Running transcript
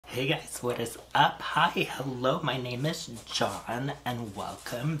Hey guys, what is up? Hi, hello, my name is John and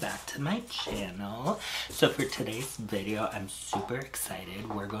welcome back to my channel. So for today's video, I'm super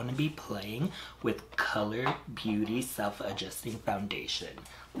excited. We're going to be playing with Culler Beauty Self-Adjusting Foundation.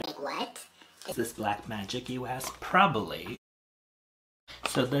 What? Is this black magic, you ask? Probably.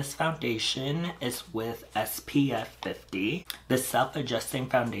 So this foundation is with SPF 50. The self-adjusting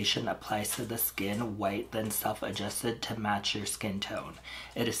foundation applies to the skin white, then self-adjusted to match your skin tone.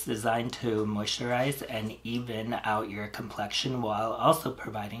 It is designed to moisturize and even out your complexion while also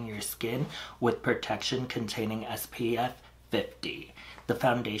providing your skin with protection containing SPF 50. The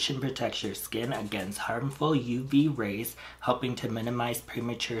foundation protects your skin against harmful UV rays, helping to minimize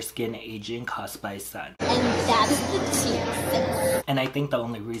premature skin aging caused by sun. And that's the tea. And I think the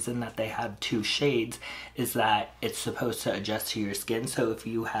only reason that they have two shades is that it's supposed to adjust to your skin. So if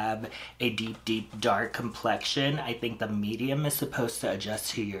you have a deep, dark complexion, I think the medium is supposed to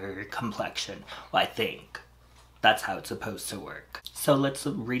adjust to your complexion. Well, I think that's how it's supposed to work. So let's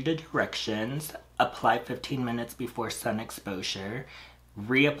read the directions. Apply 15 minutes before sun exposure.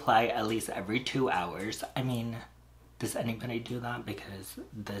 Reapply at least every 2 hours. I mean, does anybody do that? Because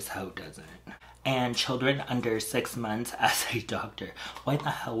this hoe doesn't. And children under 6 months, as a doctor. Why the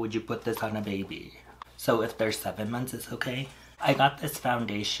hell would you put this on a baby? So if they're 7 months, it's okay? I got this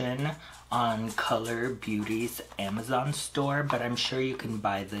foundation on Culler Beauty's Amazon store, but I'm sure you can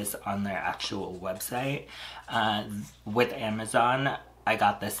buy this on their actual website. With Amazon, I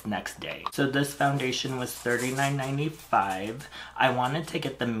got this next day. So this foundation was $39.95. I wanted to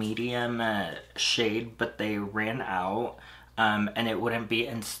get the medium shade, but they ran out. And it wouldn't be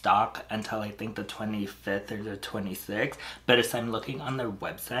in stock until I think the 25th or the 26th. But as I'm looking on their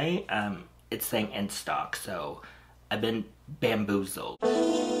website, it's saying in stock. So I've been bamboozled.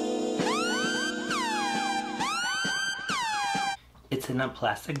 It's in a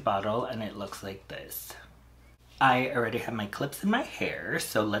plastic bottle and it looks like this. I already have my clips in my hair,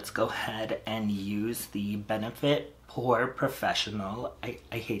 so let's go ahead and use the Benefit Pore Professional. I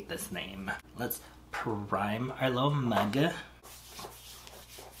hate this name. Let's prime our little mug.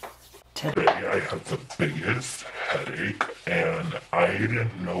 Today I had the biggest headache and I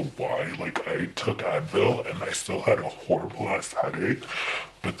didn't know why. Like, I took Advil and I still had a horrible ass headache,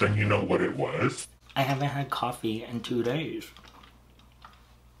 but then you know what it was? I haven't had coffee in 2 days.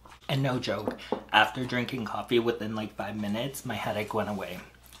 And no joke, after drinking coffee within like 5 minutes, my headache went away.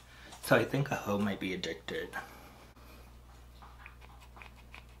 So I think a hoe might be addicted.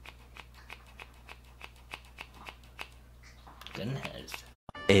 Goodness.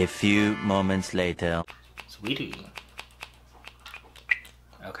 A few moments later. Sweetie.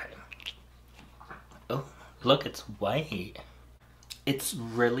 Okay. Oh, look, it's white. It's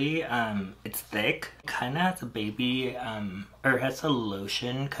really, it's thick. Kind of has a baby, or has a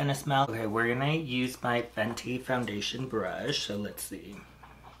lotion kind of smell. Okay, we're gonna use my Fenty foundation brush, so let's see.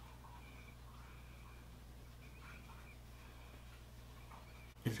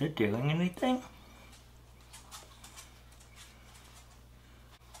 Is it doing anything?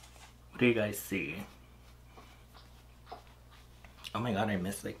 What do you guys see? Oh my god, I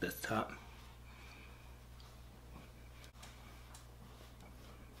missed like this top.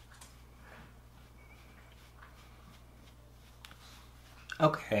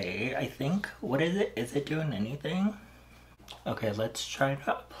 Okay, I think, what is it? Is it doing anything? Okay, let's try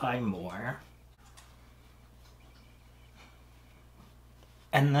to apply more.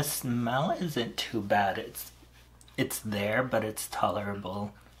 And the smell isn't too bad. It's there, but it's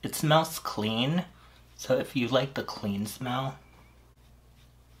tolerable. It smells clean, so if you like the clean smell.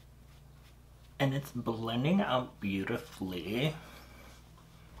 And it's blending out beautifully.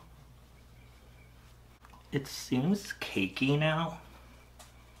 It seems cakey now.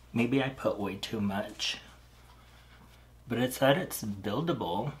 Maybe I put way too much. But it said it's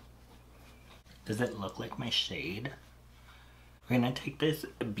buildable. Does it look like my shade? We're gonna take this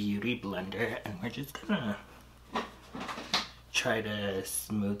beauty blender and we're just gonna try to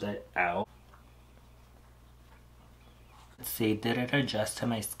smooth it out. Let's see, did it adjust to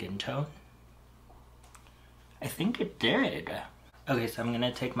my skin tone? I think it did. Okay, so I'm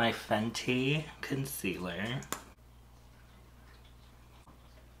gonna take my Fenty concealer.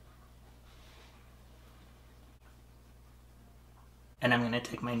 And I'm gonna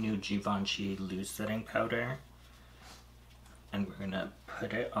take my new Givenchy loose setting powder and we're gonna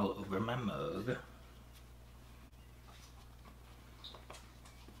put it all over my mug.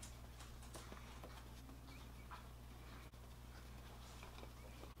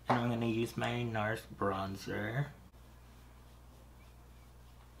 And I'm gonna use my NARS bronzer.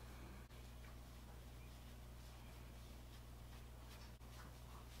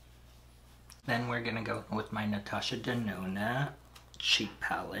 Then we're gonna go with my Natasha Denona cheek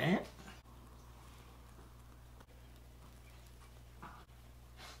palette.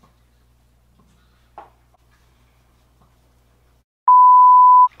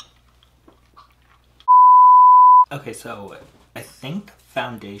 Okay, so I think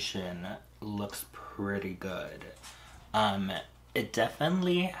foundation looks pretty good. It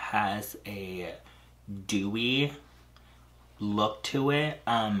definitely has a dewy look to it,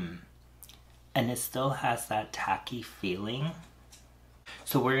 and it still has that tacky feeling.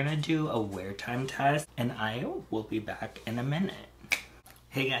 So we're gonna do a wear time test, and I will be back in a minute.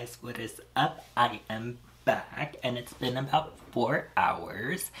 Hey guys, what is up? I am back, and it's been about 4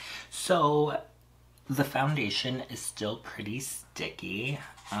 hours. So the foundation is still pretty sticky.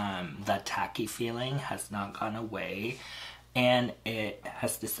 That tacky feeling has not gone away, and it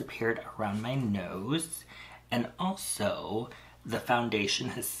has disappeared around my nose. And also, the foundation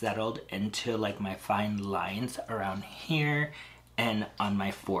has settled into like my fine lines around here and on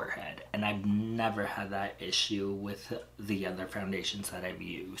my forehead. And I've never had that issue with the other foundations that I've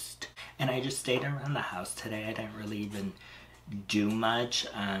used. And I just stayed around the house today. I didn't really even do much.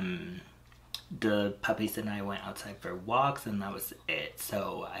 The puppies and I went outside for walks, and that was it.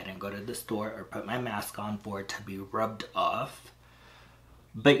 So I didn't go to the store or put my mask on for it to be rubbed off.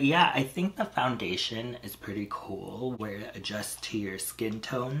 But yeah, I think the foundation is pretty cool where it adjusts to your skin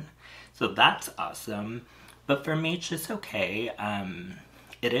tone. So that's awesome. But for me, it's just okay.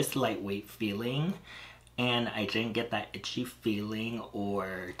 It is lightweight feeling, and I didn't get that itchy feeling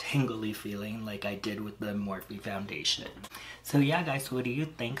or tingly feeling like I did with the Morphe foundation. So yeah guys, what do you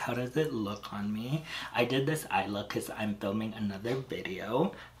think? How does it look on me? I did this eye look because I'm filming another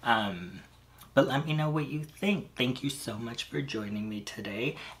video. But let me know what you think. Thank you so much for joining me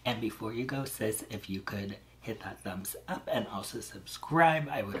today. And before you go, sis, if you could hit that thumbs up and also subscribe,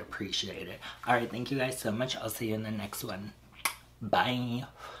 I would appreciate it. Alright, thank you guys so much. I'll see you in the next one. Bye.